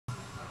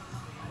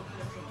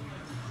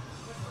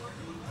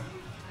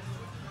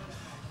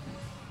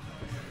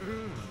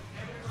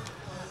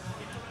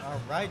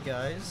Alright,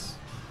 guys.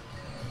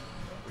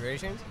 You ready,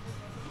 James?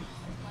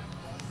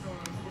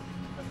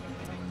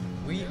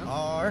 We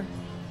are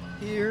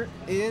here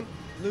in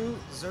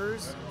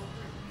Losers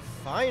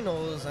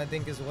Finals, I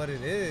think is what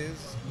it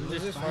is.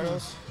 Losers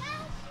Finals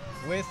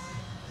with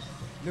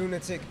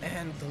Lunatic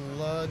and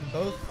Glug.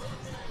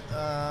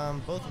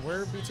 Both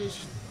were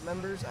BTH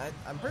members.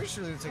 I'm pretty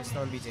sure Lunatic's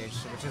still on BTH,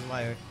 which is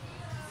why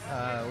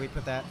we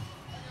put that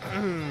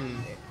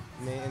in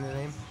the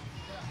name.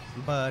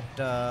 But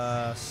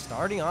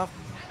starting off,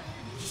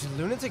 is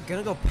Lunatic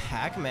gonna go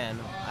Pac-Man?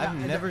 I've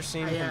never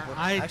seen him.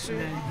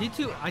 Actually,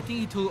 I think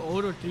he told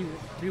old or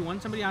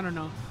 3-1 somebody. I don't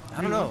know.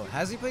 I don't know.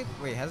 Has he played?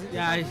 Wait, has he?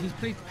 Yeah, he's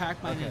played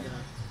Pac-Man. Okay.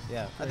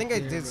 Yeah, I think I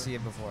did see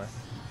it before.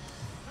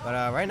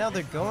 But right now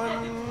they're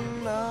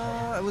going.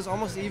 It was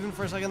almost even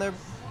for a second there.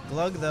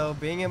 Glug though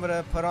being able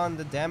to put on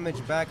the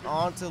damage back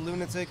onto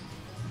Lunatic.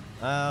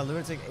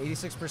 Lunatic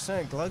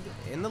 86%. Glug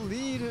in the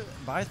lead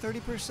by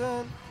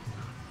 30%.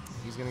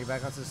 He's gonna get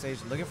back onto the stage,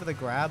 looking for the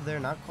grab there.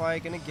 Not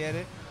quite gonna get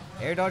it.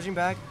 Air dodging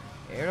back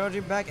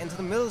into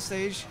the middle of the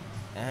stage,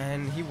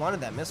 and he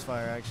wanted that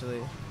misfire actually.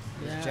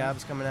 Yeah. His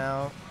jab's coming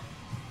out.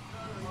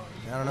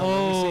 I don't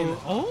know.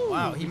 Oh,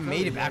 wow, he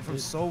made it back from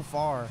so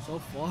far. So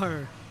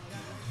far.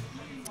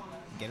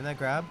 Getting that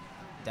grab.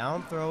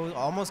 Down throw,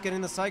 almost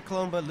getting the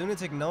cyclone, but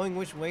Lunatic knowing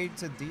which way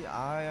to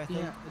DI, I think.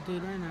 Yeah,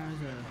 dude, right now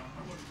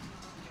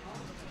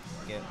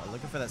is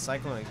looking for that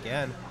cyclone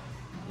again.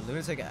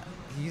 Lunatic,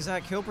 he's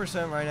at kill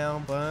percent right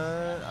now,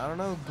 but I don't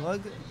know.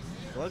 Glug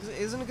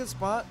is in a good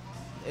spot.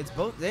 It's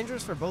both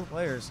dangerous for both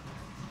players.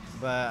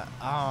 But,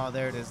 oh,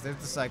 there it is. There's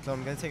the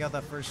cyclone. Gonna take out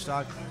that first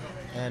shot.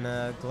 And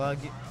Glug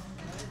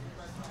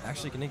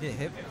actually gonna get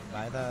hit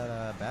by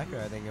that back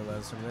air, I think it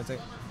was. From Lunatic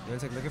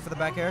looking for the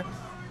back air.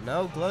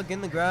 No, Glug in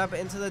the grab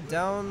into the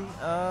down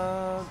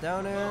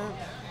air.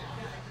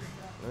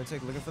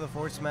 Lunatic looking for the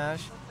forward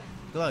smash.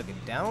 Glug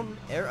down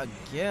air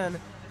again.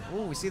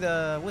 Oh, we see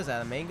the, what is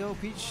that, a mango,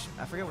 peach?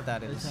 I forget what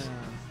that is. it's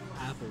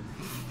apple.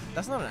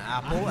 That's not an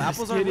apple.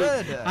 Apples are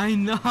red. I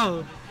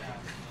know.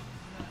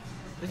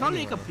 It's not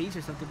like a peach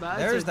or something, but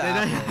there's the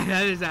apple.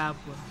 That is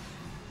apple.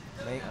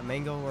 A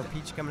mango or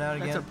peach coming out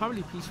again. That's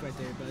probably peach right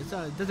there, but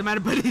it doesn't matter.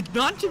 But it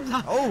launches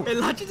out. Oh, it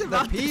launches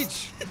the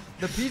peach.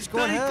 The peach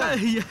going ham.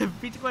 Yeah,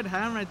 peach going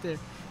ham right there.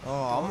 Oh,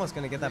 almost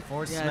gonna get that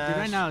forward smash. Yeah, dude,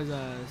 right now is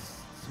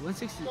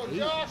 168.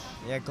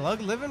 Yeah,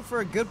 Glug living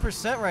for a good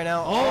percent right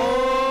now.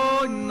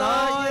 Oh,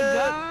 my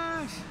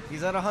gosh.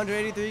 He's at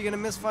 183, gonna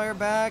misfire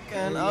back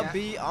and up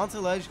B onto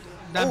ledge.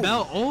 That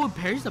bell, it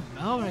parries the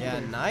bell right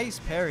there. Yeah, nice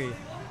parry.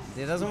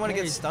 He doesn't want to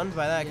get stunned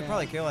by that. Could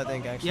probably kill, I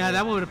think, actually. Yeah,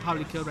 that one would have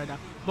probably killed right now.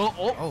 But,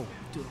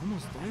 dude,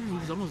 almost there. He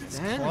was almost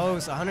dead.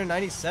 Close,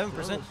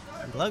 197%.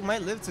 Glug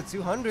might live to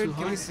 200.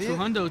 Can we see it?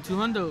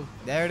 200.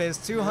 There it is,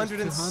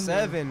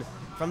 207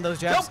 from those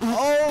jabs.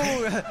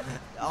 Oh,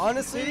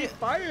 honestly,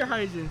 fire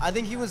hydrant. I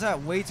think he was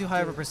at way too high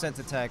of a percent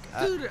to tech.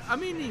 Dude, I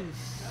mean,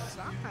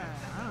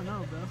 I don't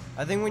know, bro.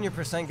 I think when your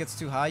percent gets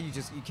too high, you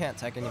can't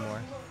tech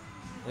anymore.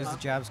 There's the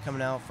jabs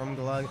coming out from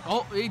Glug.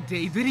 Oh, did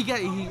he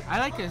get? I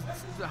like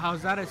how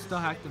Zara still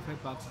hacked the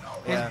hitbox.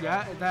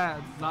 Yeah.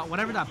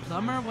 Whatever that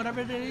plumber,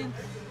 whatever it is,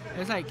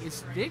 it's like it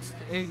sticks.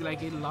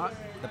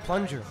 The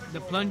plunger.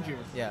 The plunger.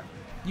 Yeah.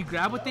 You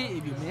grab with it.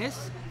 If you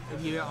miss,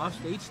 if you're off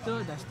stage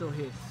still, that still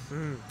hits.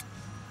 Mm.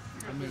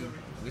 I mean,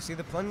 we see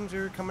the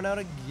plunger coming out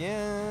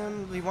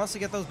again. He wants to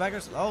get those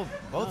backers. Oh,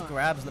 both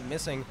grabs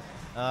missing.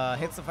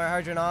 Hits the fire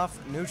hydrant off.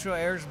 Neutral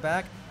airs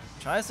back.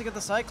 Tries to get the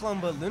cyclone,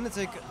 but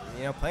Lunatic,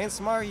 playing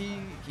smart.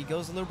 He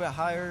goes a little bit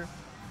higher,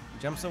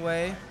 jumps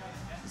away.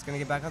 He's gonna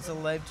get back onto the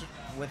ledge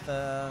with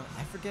I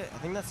forget. I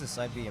think that's his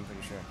side B. I'm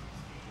pretty sure.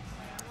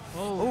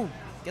 Oh,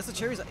 gets the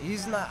cherries.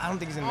 He's not. I don't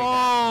think he's gonna make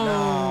that.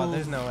 No,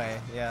 there's no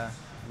way. Yeah,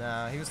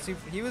 no.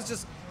 He was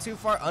just too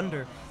far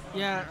under.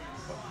 Yeah,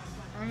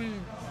 I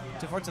mean,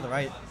 too far to the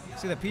right.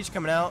 See the peach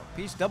coming out.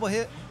 Peach double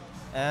hit,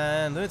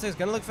 and Lunatic's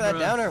gonna look for that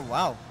downer.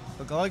 Wow,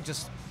 but Glug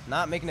just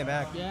not making it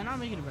back. Yeah, not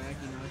making it back.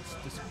 It's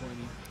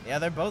disappointing. Yeah,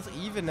 they're both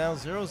even now,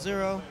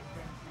 0-0.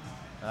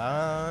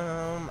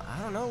 I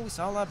don't know. We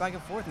saw a lot back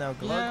and forth now.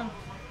 Glug, yeah.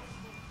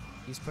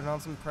 He's putting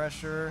on some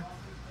pressure.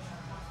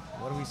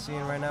 What are we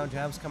seeing right now?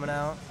 Jabs coming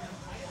out.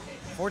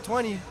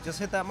 420, just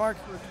hit that mark.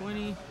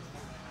 420.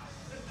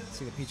 Let's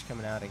see the peach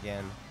coming out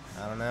again.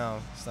 I don't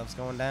know. Stuff's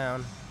going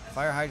down.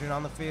 Fire hydrant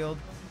on the field.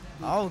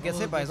 Oh, gets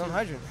hit by his own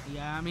hydrant.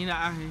 Yeah, I mean,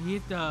 he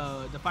hit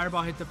the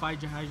fireball hit the fire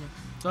hydrant.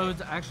 So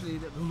it's actually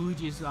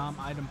Luigi's item.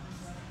 I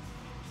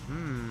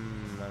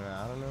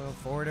don't know.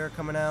 Forward air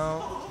coming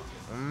out.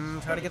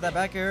 Try to get that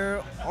back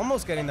air.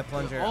 Almost getting the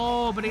plunger.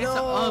 Oh, but he gets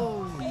the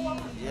up.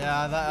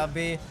 Yeah, that up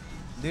B.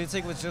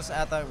 Lunatic was just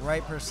at that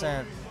right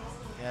percent.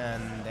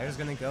 And there's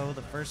going to go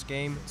the first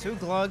game to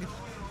Glug.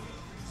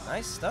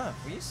 Nice stuff.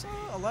 We saw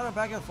a lot of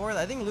back and forth.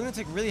 I think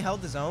Lunatic really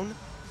held his own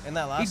in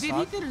that last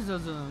stock. He did his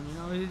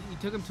own. He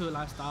took him to a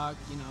last stock.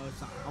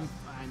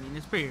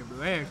 It's pretty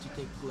rare to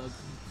take Glug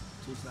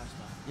to his last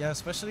stock. Yeah,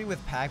 especially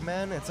with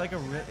Pac-Man,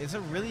 he's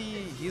a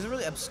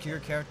really obscure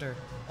character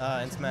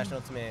in Smash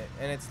Ultimate,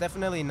 and it's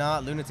definitely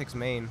not Lunatic's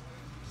main.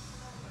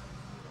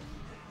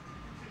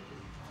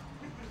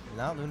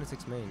 not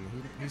Lunatic's main.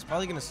 He's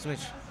probably gonna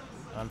switch.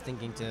 I'm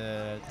thinking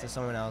to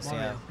someone else.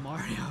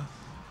 Mario.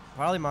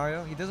 Probably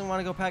Mario. He doesn't want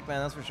to go Pac-Man,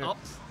 that's for sure. Oh,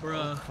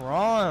 bruh.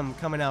 Chrom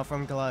coming out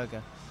from Glug.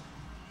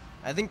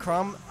 I think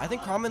Chrom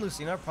and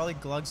Lucina are probably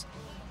Glug's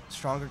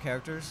stronger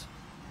characters.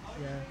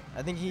 Yeah.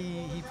 I think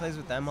he plays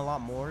with them a lot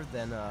more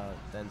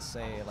than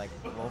say like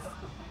Wolf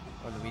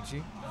or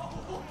Luigi.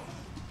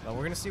 But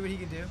we're gonna see what he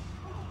can do.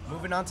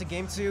 Moving on to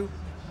game 2,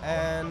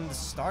 and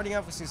starting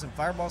off we see some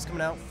fireballs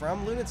coming out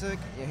from Lunatic.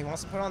 Yeah, he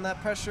wants to put on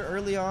that pressure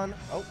early on.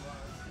 Oh,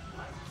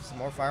 some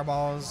more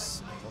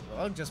fireballs.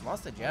 Glug just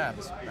wants the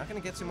jabs. Not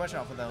gonna get too much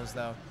off of those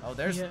though. Oh,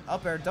 there's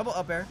up air, double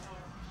up air.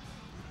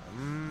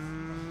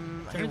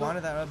 He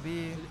wanted that up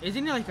B.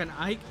 Isn't he like an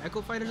Ike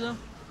Echo Fighter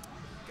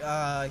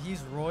though?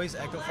 He's Roy's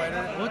Echo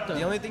Fighter. What the?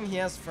 The only thing he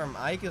has from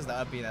Ike is the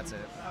up B, that's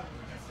it.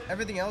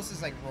 Everything else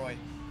is like Roy.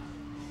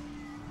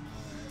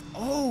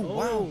 Oh,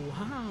 wow.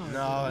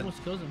 No.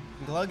 Almost kills him.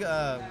 Glug,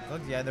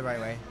 yeah, the right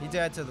way. He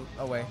died to the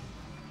away.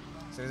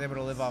 So he was able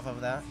to live off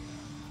of that.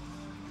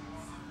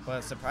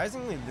 But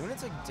surprisingly,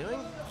 Lunatic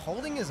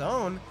holding his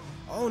own.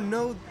 Oh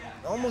no,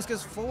 almost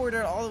gets forward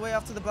air all the way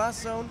off to the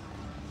blast zone.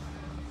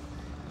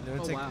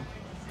 Lunatic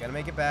gonna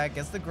make it back,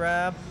 gets the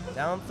grab,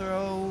 down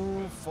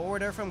throw,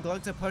 forward air from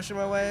Glug to push him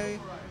away.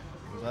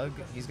 Glug,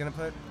 he's gonna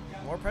put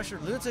more pressure.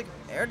 Lunatic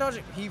air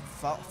dodging, he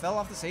fell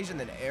off the stage and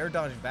then air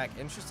dodged back.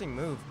 Interesting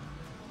move.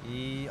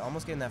 He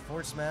almost getting that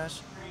forward smash.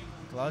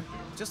 Glug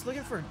just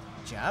looking for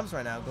jabs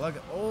right now. Glug,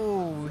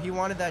 oh, he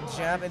wanted that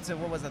jab into,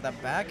 what was it,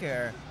 that back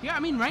air. Yeah, I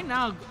mean, right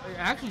now,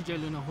 actually, Jay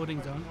Luna holding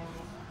his own.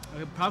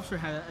 Props for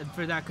that,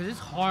 because it's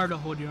hard to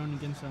hold your own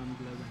against Glug right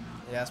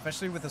now. Yeah,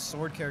 especially with a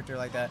sword character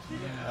like that.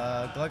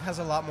 Yeah. Glug has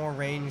a lot more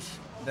range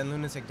than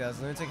Lunatic does.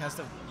 Lunatic has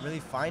to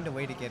really find a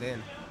way to get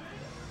in.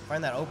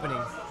 Find that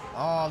opening.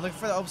 Oh, looking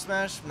for the up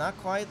smash. Not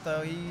quite,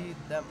 though.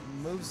 That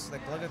moves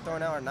that Glug are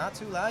throwing out are not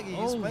too laggy.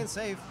 He's playing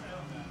safe.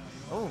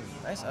 Oh,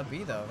 nice up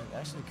B though.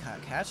 Actually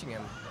catching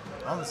him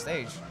on the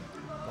stage.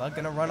 Glug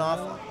gonna run off.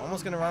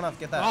 Almost gonna run off.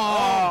 Get that.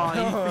 Oh,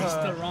 he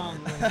faced the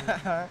wrong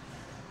way.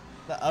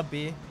 The up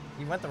B.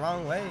 He went the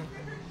wrong way.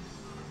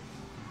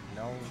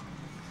 No.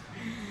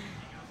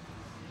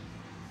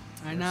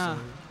 I know.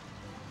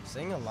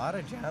 Seeing a lot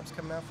of jabs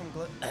coming out from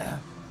Glug.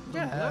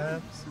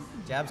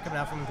 Jabs coming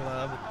out from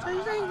Glug.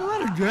 He's saying a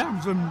lot of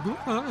jabs from Glug.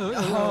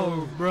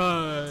 Oh,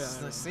 bro.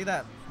 See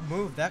that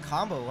move, that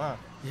combo, huh?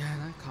 Yeah,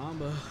 that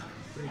combo.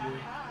 Pretty good.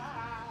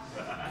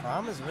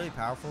 Chrom is really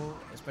powerful,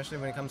 especially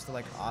when it comes to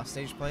like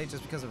offstage play,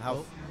 just because of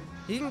how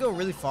he can go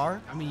really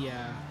far. I mean,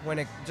 yeah.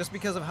 Just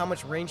because of how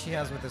much range he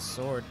has with his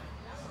sword.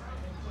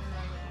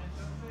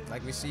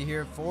 Like we see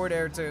here, forward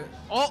air to.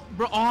 Oh,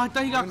 bro! Oh, I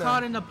thought he got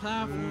caught in the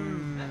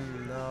platform.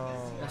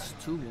 No. That's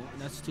 2-0.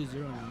 That's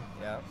 2-0 now.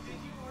 Yeah.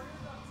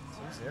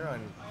 2-0,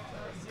 and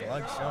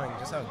Glug showing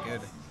just how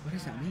good. What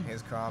does that mean?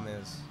 His Chrom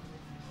is.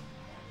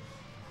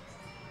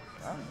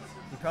 Oh,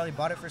 he probably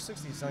bought it for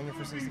 60, selling it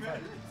for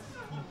 65.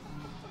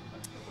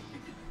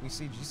 We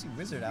see GC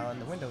Wizard out in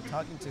the window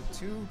talking to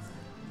two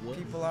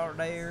people out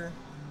there,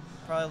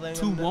 probably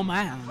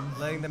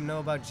letting them know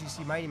about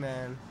GC Mighty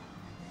Man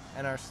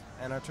and our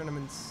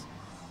tournaments.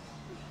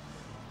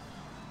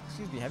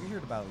 Excuse me, have you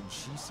heard about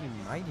GC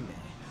Mighty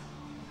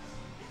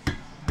Man?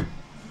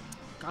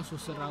 Caso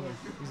cerrado.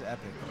 He's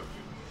epic.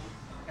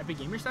 Epic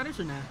gamer status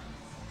or nah?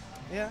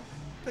 Yeah,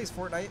 plays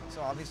Fortnite,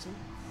 so obviously.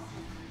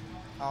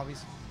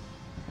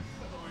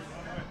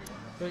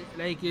 But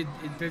like,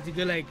 does he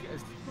get like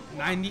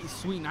 90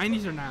 sweet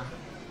 90s or not?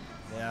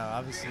 Yeah,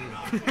 obviously.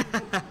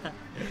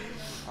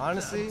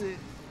 Honestly.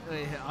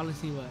 Wait,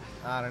 honestly, what?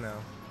 I don't know.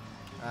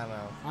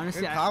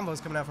 Honestly, good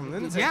combos coming out from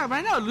Lunatic. Yeah,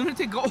 right now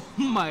Lunatic. Oh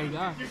my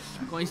god,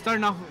 going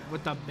starting off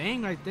with a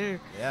bang right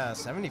there. Yeah,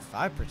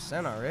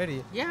 75%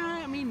 already. Yeah,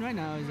 I mean right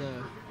now is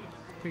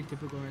pretty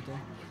typical right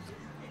there.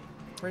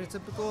 Pretty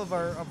typical of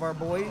our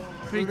boy.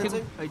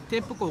 A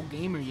typical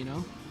gamer, you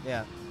know.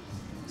 Yeah.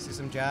 See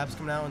some jabs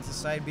coming out into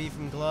side B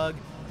from Glug.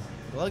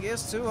 Glug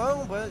is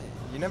 2-0, but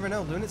you never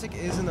know. Lunatic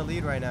is in the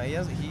lead right now. He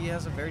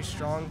has a very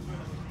strong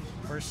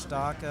first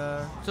stock.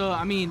 So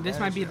I mean, this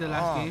might be the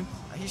last game.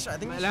 I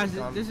think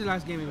this is the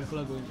last game if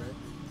Glug wins, right?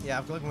 Yeah,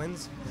 if Glug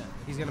wins,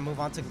 he's gonna move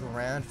on to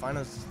grand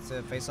finals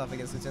to face off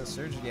against Lieutenant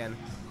Surge again.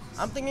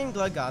 I'm thinking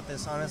Glug got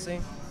this,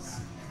 honestly.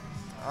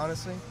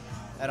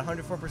 At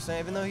 104%,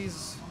 even though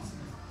he's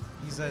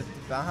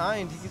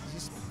behind,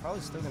 he's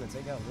probably still gonna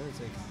take out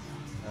Lunatic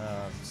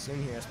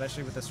soon here,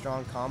 especially with the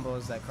strong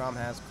combos that Chrom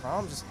has.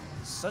 Chrom just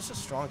such a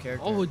strong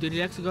character. Oh, did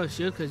he actually go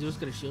shield? Because he was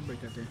gonna shield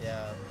break out there.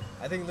 Yeah,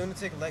 I think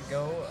Lunatic let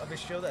go of his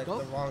shield at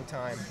the wrong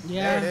time.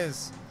 Yeah, there it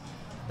is.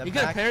 He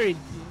could have parried.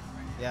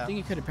 Yeah, I think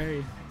he could have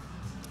parried.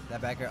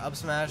 That back air up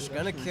smash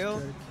gonna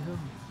kill.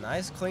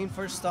 Nice clean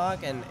first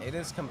stock, and it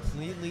is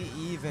completely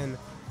even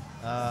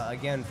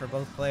again for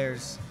both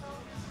players.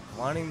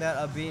 Wanting that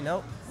up B.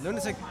 Nope.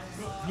 Lunatic,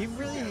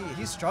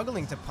 he's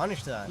struggling to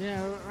punish that.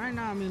 Yeah, right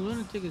now, I mean,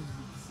 Lunatic is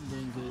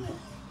doing good.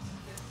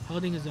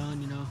 Holding his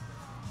own, you know.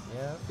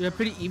 Yeah. They're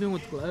pretty even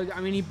with Glug.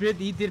 I mean,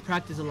 he did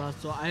practice a lot,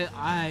 so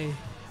I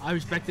I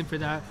respect him for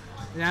that.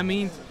 And that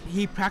means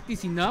he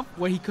practiced enough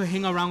where he could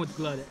hang around with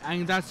Glug. I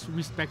mean, that's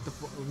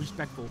respectful.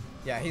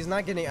 Yeah, he's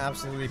not getting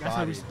absolutely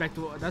bodied.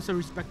 That's a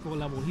respectful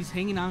level. He's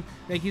hanging out.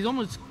 Like, he's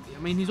almost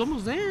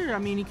there. I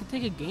mean, he could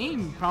take a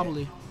game,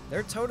 probably. Yeah.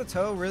 They're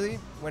toe-to-toe, really,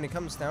 when it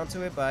comes down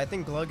to it, but I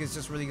think Glug is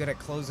just really good at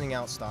closing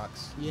out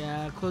stocks.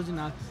 Yeah, closing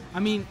out. I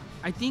mean,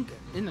 I think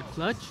in the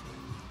clutch,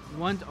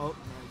 right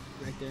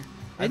there.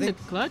 The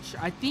clutch,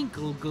 I think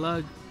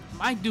Glug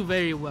might do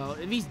very well.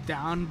 If he's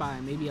down by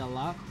maybe a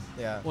lot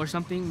or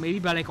something, maybe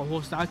by like a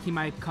whole stock, he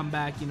might come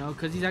back, you know,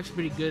 because he's actually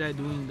pretty good at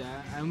doing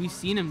that. And we've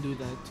seen him do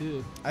that,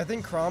 too. I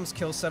think Crom's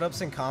kill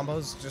setups and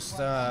combos just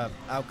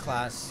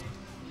outclass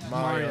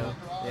Mario.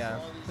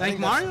 Yeah. Like,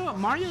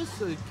 Mario's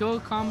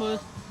kill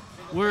combos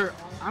they were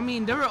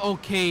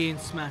okay in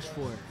Smash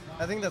 4.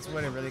 I think that's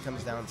what it really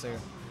comes down to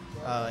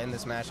in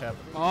this matchup.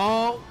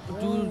 Oh,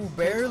 dude. Ooh,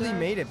 barely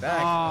made it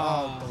back.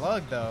 Oh,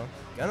 Glug, though.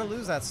 Gonna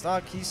lose that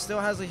stock. He still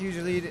has a huge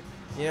lead.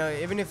 You know,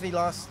 even if he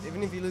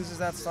loses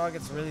that stock,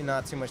 it's really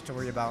not too much to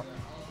worry about.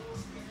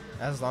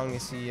 As long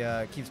as he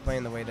keeps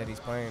playing the way that he's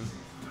playing.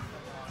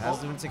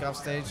 Has Lunatic off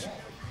stage.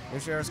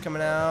 Neutral air's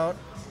coming out.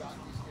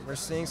 We're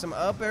seeing some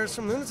up airs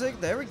from Lunatic.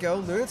 There we go.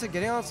 Lunatic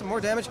getting on some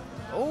more damage.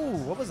 Oh,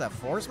 what was that?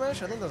 Forward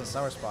smash? I think that was a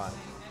sour spot.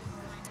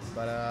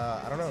 But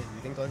I don't know.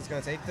 You think Glug's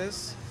gonna take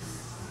this?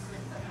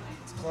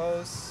 It's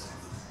close.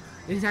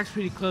 It's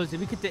actually pretty close.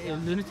 If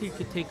Lunatic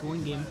could take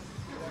one game,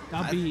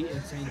 that'd be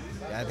insane.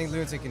 Yeah, I think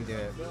Lunatic can do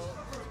it.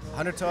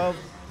 112.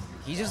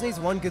 He just needs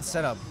one good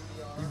setup.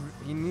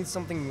 He needs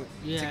something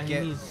to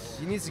get.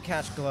 He needs to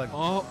catch Glug.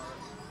 Oh.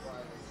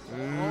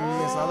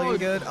 It's not looking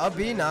good. Up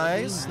B,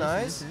 nice.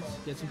 Gets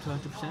him to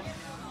 100%.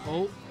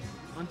 Oh,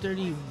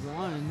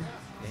 131.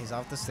 Yeah, he's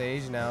off the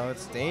stage now.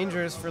 It's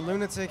dangerous for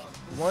Lunatic.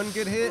 One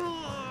good hit.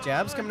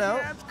 Jabs coming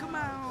out.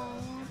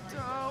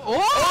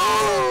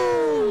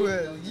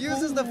 Oh!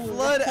 Uses the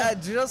flood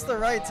at just the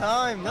right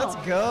time. Let's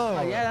go.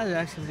 Oh, yeah, that's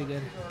actually pretty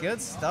good. Good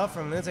stuff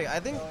from Lunatic.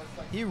 I think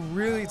he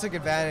really took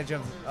advantage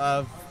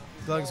of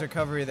Glug's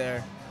recovery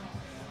there.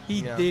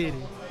 He did.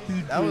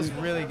 That was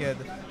really good.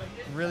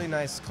 Really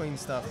nice, clean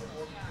stuff.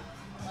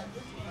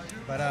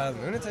 But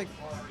Lunatic,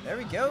 there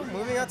we go.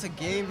 Moving on to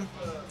game.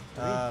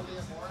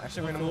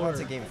 Actually, we're gonna move on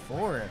to game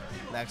 4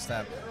 next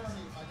up.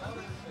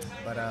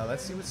 But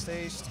let's see what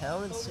stage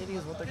Town and City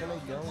is what they're gonna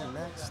go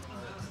next.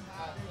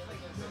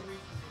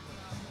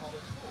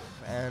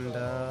 And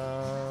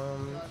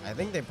I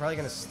think they're probably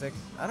gonna stick.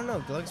 I don't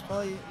know. Glug's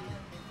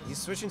he's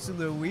switching to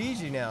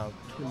Luigi now.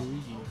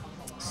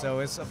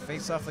 So it's a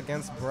face-off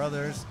against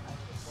brothers.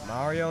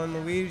 Mario and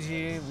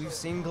Luigi. We've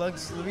seen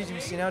Glug's Luigi.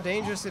 We've seen how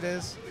dangerous it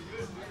is.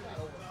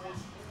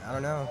 I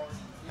don't know.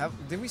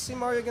 Did we see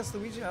Mario against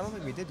Luigi? I don't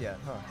think we did yet,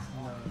 huh?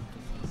 No.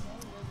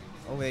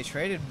 Oh, they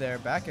traded their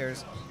back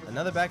airs.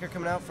 Another back air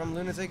coming out from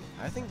Lunatic.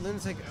 I think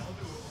Lunatic,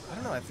 I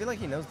don't know. I feel like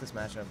he knows this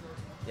matchup.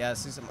 Yeah,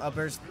 see some up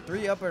airs.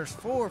 3 up airs.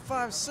 4,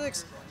 5,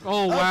 6.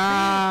 Oh,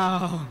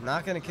 wow.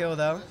 Not going to kill,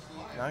 though.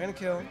 Not going to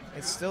kill.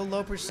 It's still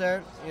low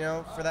percent, you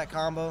know, for that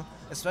combo.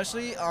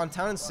 Especially on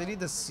Town and City,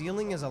 the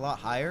ceiling is a lot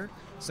higher.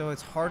 So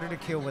it's harder to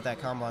kill with that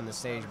combo on the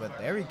stage. But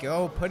there we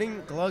go.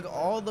 Putting Glug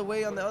all the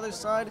way on the other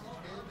side.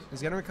 He's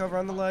going to recover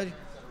on the ledge.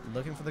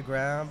 Looking for the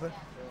grab.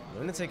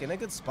 Lunatic in a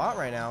good spot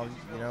right now.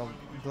 You know,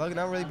 Glug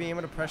not really being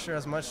able to pressure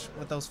as much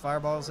with those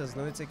fireballs as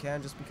Lunatic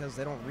can just because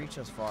they don't reach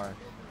as far.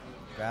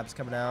 Grabs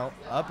coming out.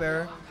 Up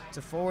air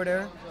to forward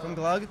air from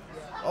Glug.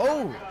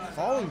 Oh,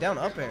 falling down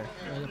up air.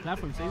 Yeah, the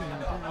platform saving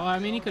him. Oh, I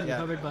mean, he could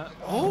have recovered, but...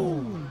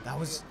 Oh, that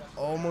was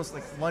almost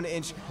like 1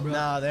 inch. Bro.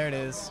 Nah, there it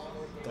is.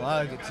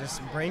 Glug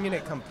just bringing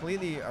it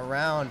completely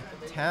around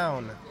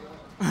Town.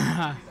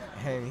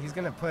 And he's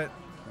going to put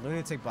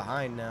Lunatic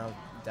behind now.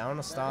 Down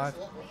a stock.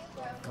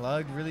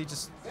 Glug really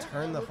just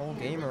turned the whole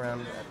game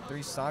around at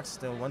 3 stocks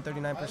still.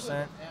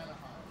 139%.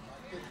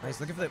 He's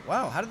looking for the...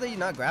 Wow, how did they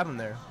not grab him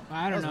there?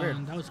 I don't know.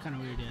 Weird. That was kind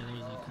of weird. Yeah, that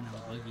was kind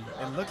of buggy.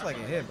 It looked like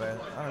a hit,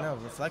 but I don't know.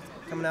 Reflect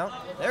coming out.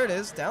 There it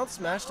is. Down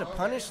smash to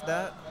punish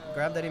that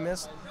grab that he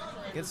missed.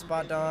 Good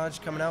spot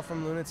dodge coming out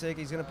from Lunatic.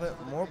 He's going to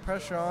put more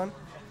pressure on.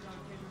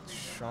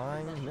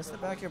 Trying. He missed the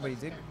back here, but he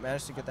did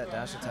manage to get that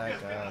dash attack.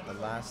 The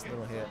last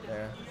little hit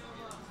there.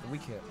 The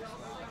weak hit.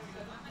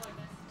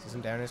 See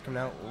some down airs coming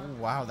out. Ooh,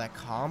 wow, that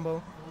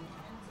combo.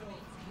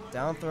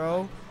 Down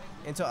throw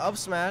into up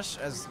smash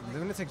as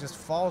Lunatic just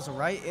falls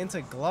right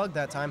into Glug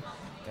that time.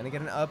 Gonna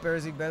get an up air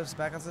as he bounces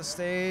back onto the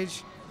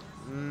stage.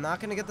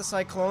 Not gonna get the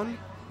Cyclone.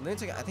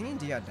 Lunatic, I think he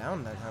DI'd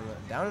down that time.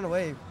 Down and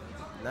away.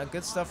 Not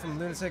good stuff from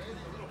Lunatic.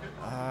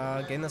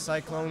 Getting the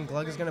Cyclone.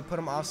 Glug is gonna put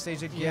him off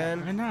stage again.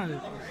 Yeah, right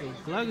now,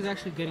 Glug is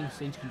actually getting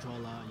stage control a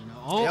lot, you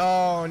know.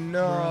 Oh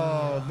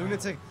no. Bro.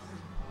 Lunatic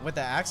with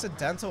the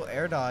accidental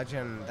air dodge,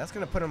 and that's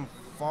gonna put him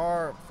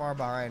far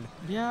behind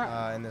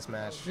in this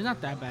match. It's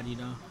not that bad, you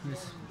know.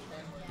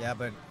 Yeah,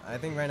 but I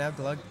think right now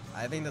Glug,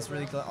 I think that's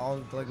really all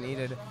Glug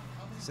needed.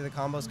 See the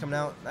combos coming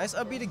out. Nice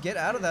up B to get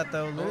out of that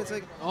though.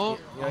 Lunatic, you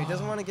know, he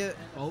doesn't want to get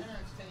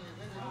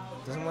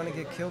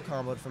kill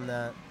comboed from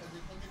that.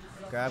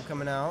 Grab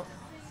coming out.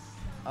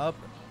 Up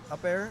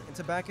air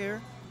into back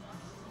air.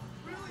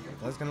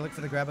 Glug's going to look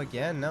for the grab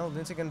again. No,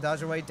 Lunatic going to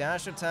dodge away.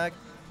 Dash attack.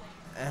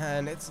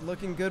 And it's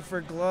looking good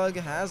for Glug.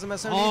 Has him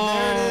SMD.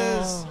 There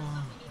it is.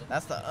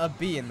 That's the up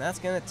B, and that's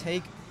going to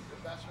take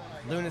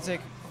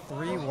Lunatic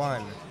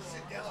 3-1.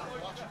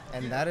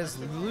 And that is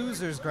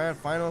losers grand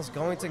finals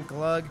going to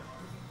Glug.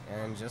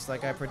 And just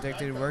like I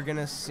predicted, we're going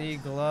to see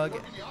Glug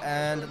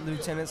and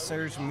Lieutenant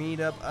Surge meet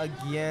up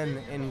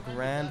again in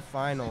grand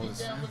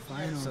finals.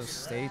 So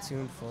stay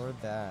tuned for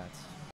that.